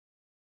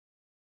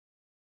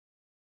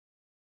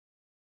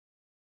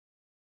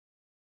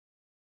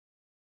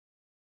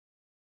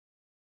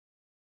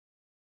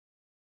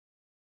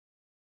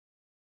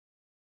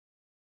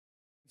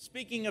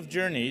Speaking of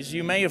journeys,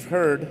 you may have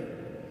heard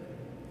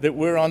that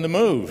we're on the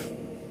move.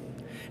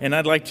 And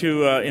I'd like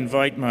to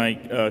invite my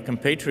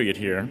compatriot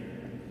here.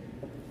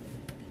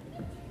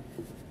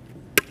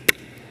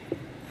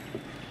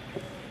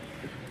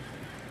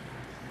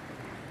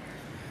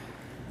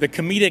 The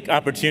comedic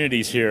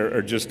opportunities here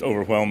are just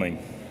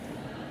overwhelming.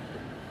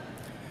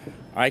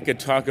 I could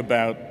talk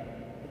about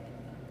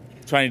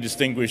trying to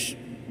distinguish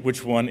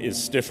which one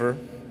is stiffer,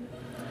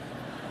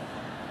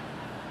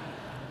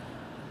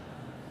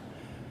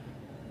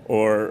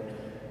 or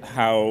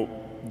how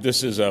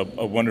this is a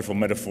wonderful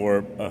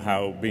metaphor of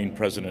how being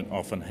president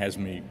often has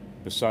me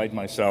beside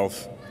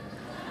myself.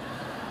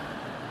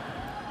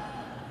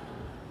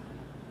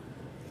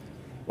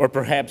 Or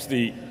perhaps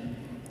the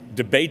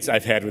debates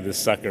I've had with this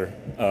sucker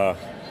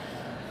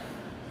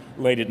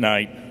late at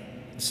night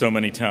so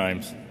many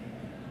times.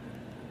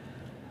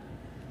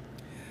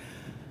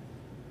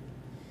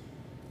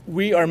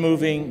 We are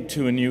moving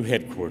to a new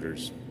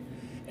headquarters.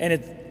 And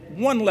at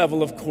one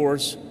level, of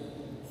course,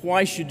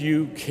 why should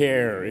you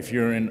care if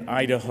you're in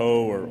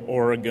Idaho or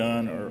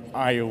Oregon or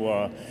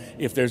Iowa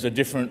if there's a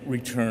different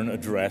return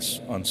address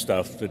on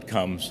stuff that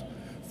comes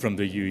from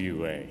the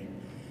UUA?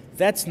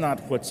 That's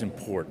not what's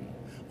important.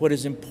 What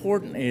is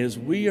important is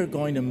we are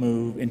going to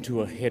move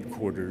into a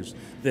headquarters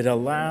that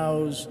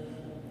allows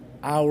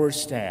our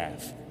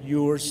staff,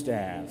 your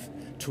staff,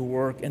 to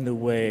work in the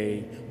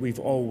way we've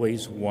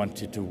always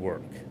wanted to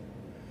work.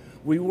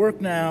 We work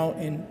now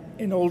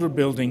in older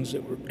buildings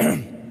that were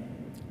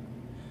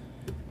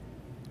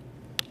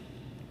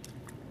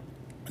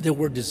that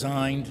were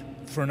designed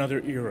for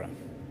another era.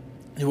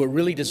 They were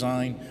really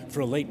designed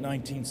for a late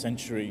 19th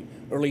century,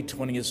 early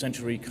 20th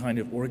century kind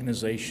of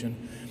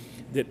organization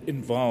that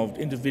involved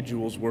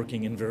individuals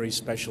working in very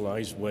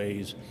specialized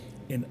ways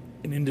in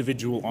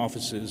individual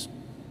offices.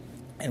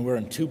 And we're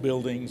in two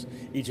buildings,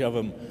 each of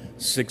them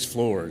 6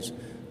 floors.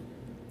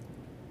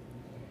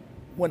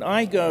 When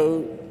I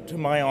go to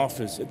my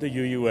office at the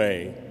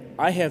UUA,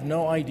 I have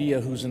no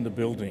idea who's in the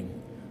building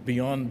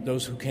beyond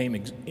those who came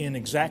in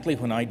exactly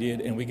when I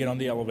did, and we get on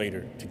the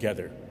elevator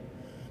together,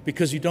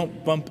 because you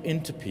don't bump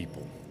into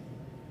people.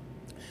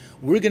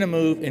 We're going to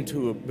move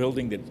into a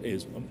building that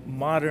is a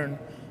modern,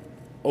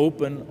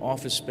 open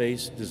office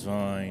space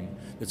design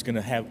that's going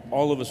to have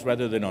all of us,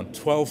 rather than on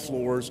 12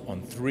 floors,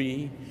 on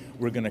 3.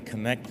 We're going to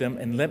connect them,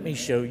 and let me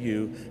show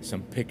you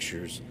some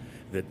pictures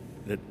that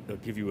will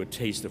give you a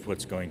taste of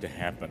what's going to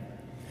happen.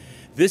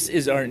 This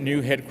is our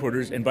new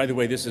headquarters, and by the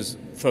way, this is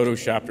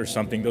photoshopped or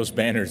something. Those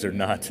banners are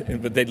not,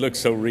 but they look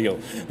so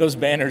real. Those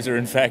banners are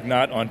in fact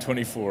not on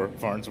 24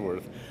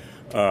 Farnsworth,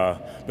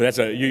 but that's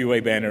a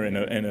UUA banner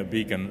and a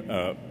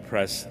Beacon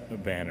Press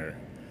banner.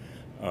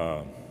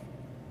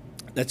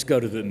 Let's go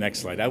to the next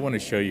slide. I want to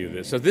show you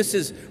this. So this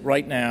is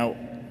right now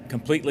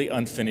completely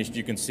unfinished.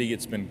 You can see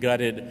it's been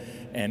gutted,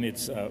 and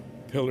it's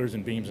pillars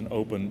and beams and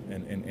open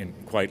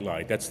and quite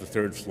light. That's the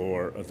 3rd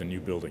floor of the new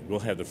building.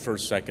 We'll have the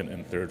 1st, 2nd,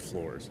 and 3rd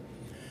floors.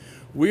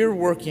 We're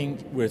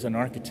working with an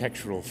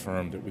architectural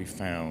firm that we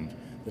found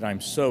that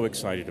I'm so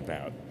excited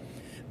about.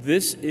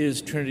 This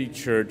is Trinity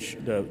Church,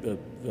 the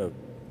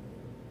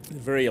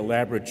very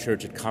elaborate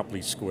church at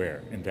Copley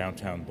Square in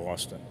downtown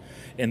Boston.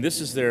 And this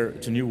is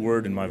it's a new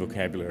word in my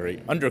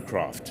vocabulary,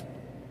 undercroft.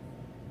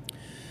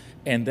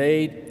 And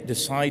they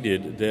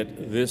decided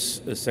that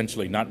this,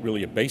 essentially not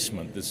really a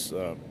basement, this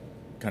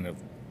kind of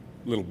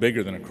little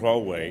bigger than a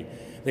crawlway,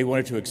 they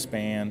wanted to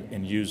expand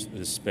and use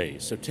this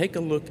space. So take a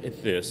look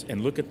at this,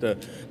 and look at the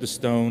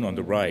stone on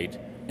the right,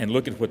 and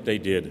look at what they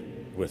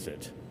did with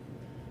it.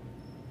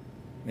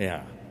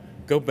 Yeah,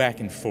 go back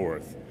and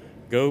forth.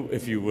 Go,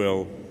 if you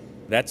will,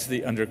 that's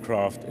the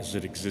undercroft as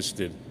it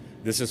existed.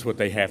 This is what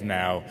they have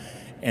now.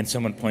 And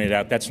someone pointed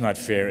out, that's not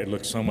fair. It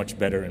looks so much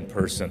better in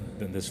person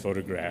than this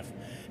photograph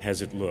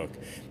has it look.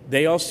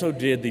 They also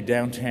did the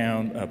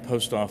downtown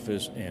post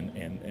office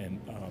and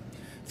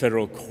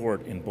federal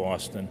court in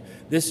Boston.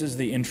 This is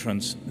the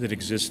entrance that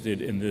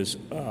existed in this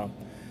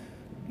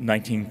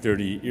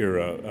 1930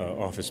 era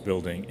office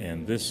building,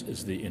 and this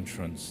is the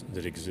entrance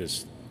that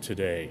exists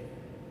today.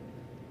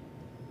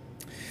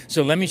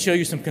 So let me show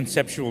you some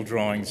conceptual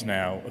drawings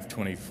now of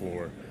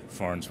 24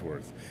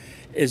 Farnsworth.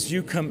 As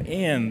you come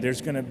in,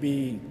 there's going to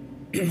be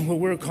what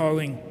we're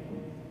calling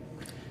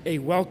a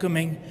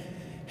welcoming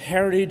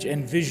heritage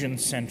and vision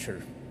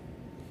center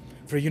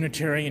for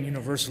Unitarian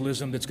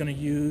Universalism that's going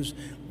to use,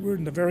 we're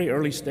in the very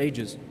early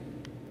stages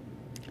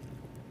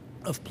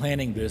of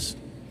planning this,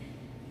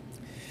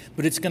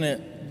 but it's going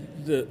to,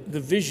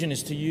 the vision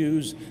is to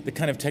use the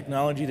kind of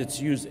technology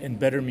that's used in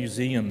better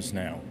museums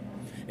now,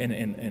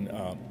 and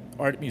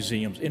art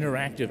museums,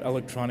 interactive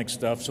electronic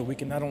stuff, so we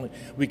can not only,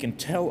 we can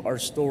tell our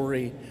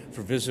story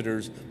for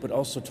visitors, but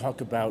also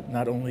talk about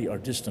not only our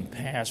distant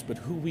past, but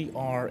who we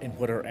are and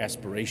what our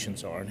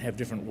aspirations are, and have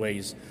different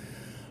ways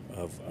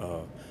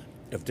of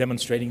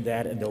demonstrating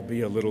that. And there'll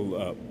be a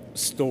little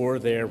store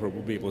there where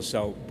we'll be able to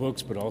sell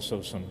books, but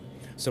also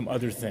some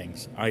other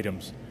things,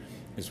 items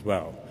as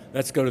well.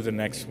 Let's go to the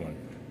next one.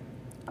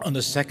 On the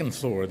 2nd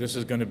floor, this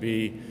is going to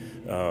be,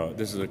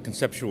 this is a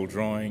conceptual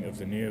drawing of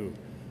the new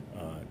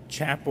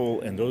chapel,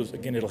 and those,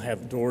 again, it'll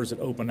have doors that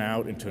open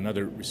out into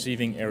another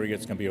receiving area.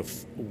 It's going to be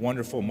a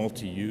wonderful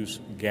multi-use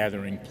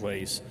gathering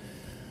place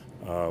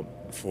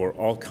for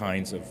all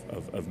kinds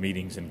of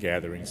meetings and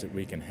gatherings that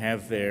we can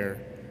have there.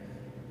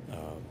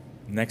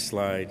 Next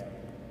slide.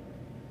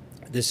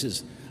 This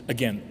is,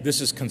 again,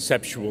 this is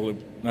conceptual.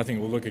 Nothing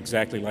will look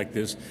exactly like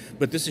this,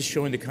 but this is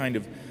showing the kind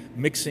of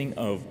mixing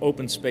of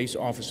open space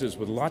offices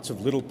with lots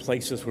of little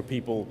places where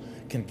people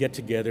can get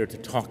together to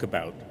talk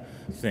about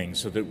things,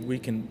 so that we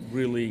can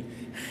really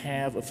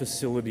have a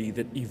facility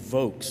that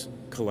evokes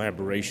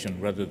collaboration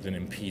rather than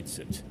impedes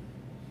it.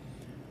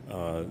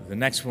 The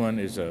next one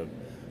is a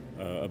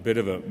bit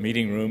of a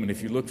meeting room, and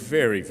if you look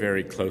very,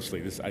 very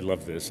closely, I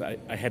love this. I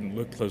hadn't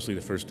looked closely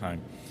the first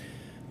time.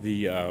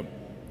 The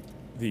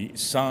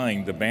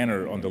sign, the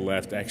banner on the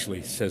left,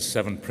 actually says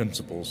 7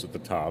 principles at the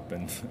top,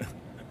 and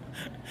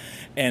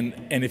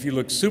and if you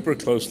look super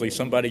closely,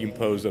 somebody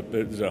imposed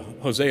there's a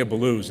Hosea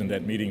Ballew's in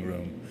that meeting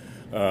room,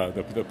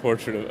 the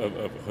portrait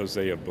of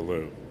Hosea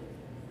Ballew.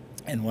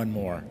 And one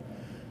more.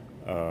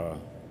 Or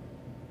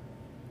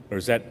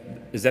is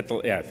that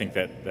the, yeah, I think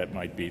that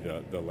might be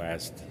the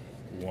last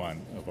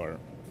one of our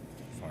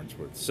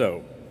Farnsworth.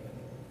 So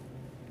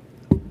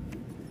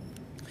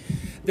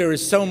there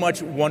is so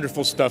much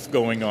wonderful stuff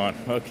going on.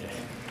 Okay.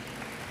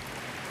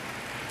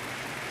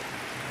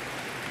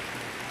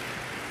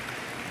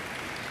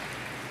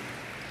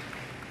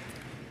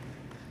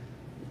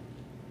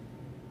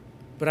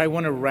 But I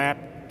want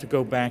to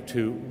go back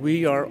to,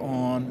 we are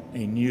on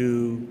a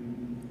new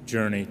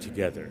journey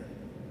together,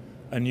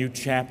 a new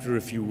chapter,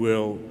 if you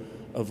will,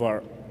 of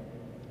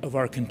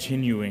our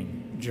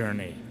continuing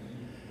journey.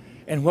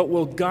 And what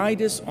will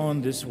guide us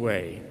on this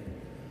way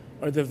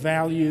are the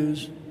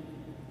values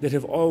that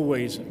have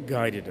always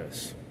guided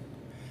us.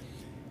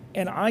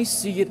 And I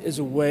see it as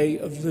a way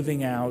of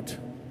living out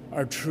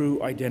our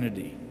true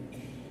identity.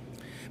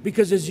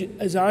 Because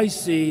as I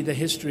see the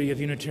history of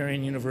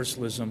Unitarian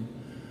Universalism,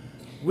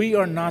 we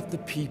are not the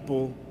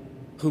people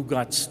who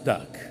got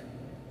stuck.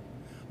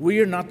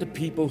 We are not the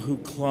people who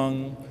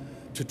clung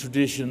to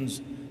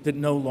traditions that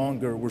no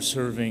longer were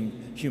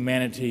serving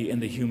humanity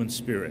and the human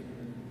spirit.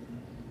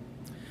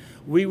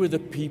 We were the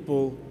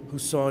people who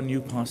saw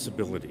new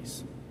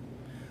possibilities.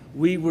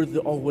 We were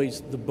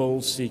always the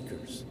bold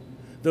seekers,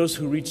 those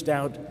who reached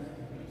out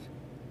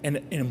and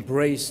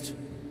embraced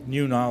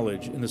new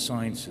knowledge in the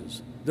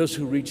sciences, those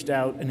who reached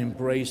out and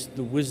embraced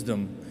the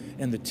wisdom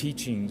and the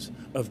teachings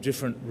of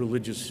different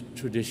religious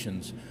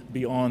traditions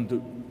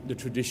beyond the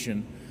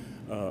tradition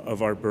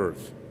of our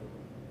birth.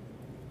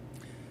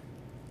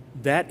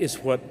 That is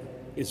what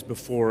is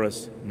before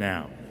us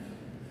now,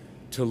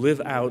 to live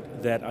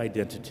out that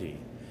identity,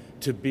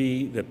 to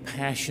be the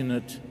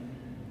passionate,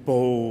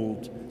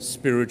 bold,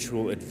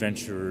 spiritual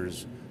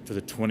adventurers for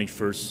the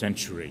 21st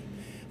century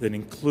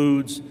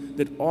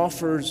that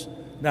offers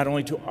not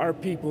only to our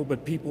people,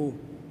 but people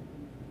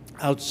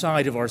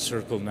outside of our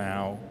circle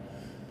now,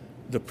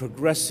 the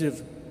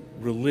progressive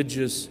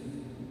religious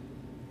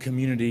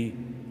community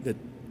that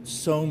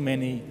so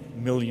many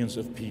millions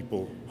of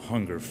people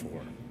hunger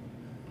for.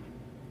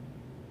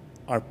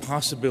 Our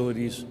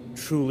possibilities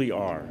truly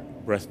are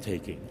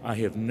breathtaking. I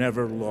have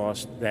never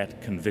lost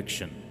that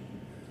conviction.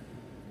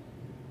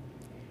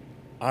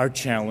 Our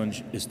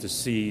challenge is to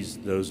seize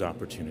those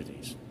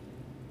opportunities.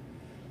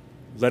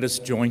 Let us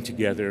join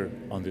together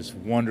on this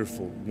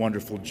wonderful,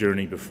 wonderful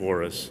journey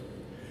before us.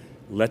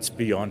 Let's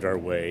be on our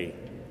way.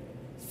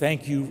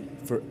 Thank you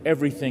for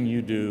everything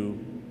you do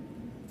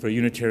for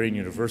Unitarian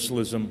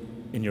Universalism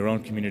in your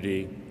own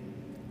community.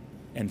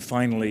 And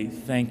finally,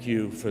 thank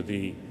you for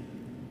the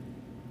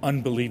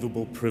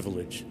unbelievable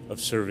privilege of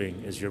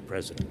serving as your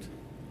president.